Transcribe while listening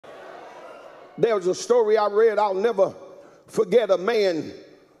There was a story I read, I'll never forget. A man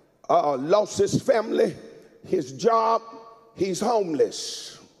lost his family, his job, he's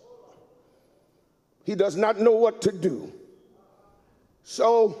homeless. He does not know what to do.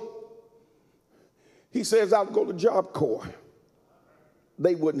 So he says, I'll go to Job Corps.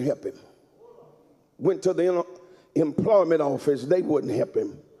 They wouldn't help him. Went to the employment office. They wouldn't help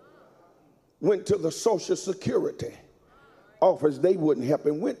him. Went to the Social Security office. They wouldn't help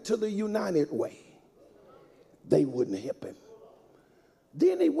him. Went to the United Way. They wouldn't help him.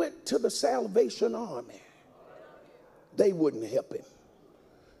 Then he went to the Salvation Army. They wouldn't help him.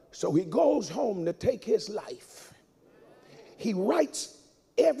 So he goes home to take his life. He writes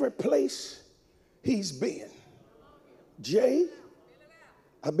every place he's been. J,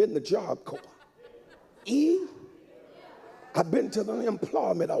 I've been to Job Corps. E, I've been to the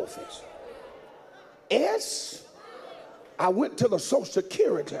employment office. S, I went to the Social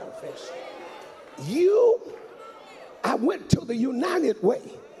Security office. U, I went to the United Way.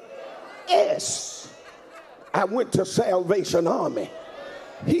 S, I went to Salvation Army.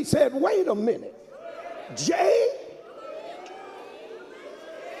 He said, wait a minute. J,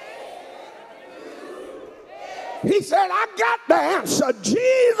 he said, I got the answer.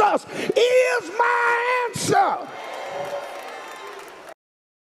 Jesus is my answer.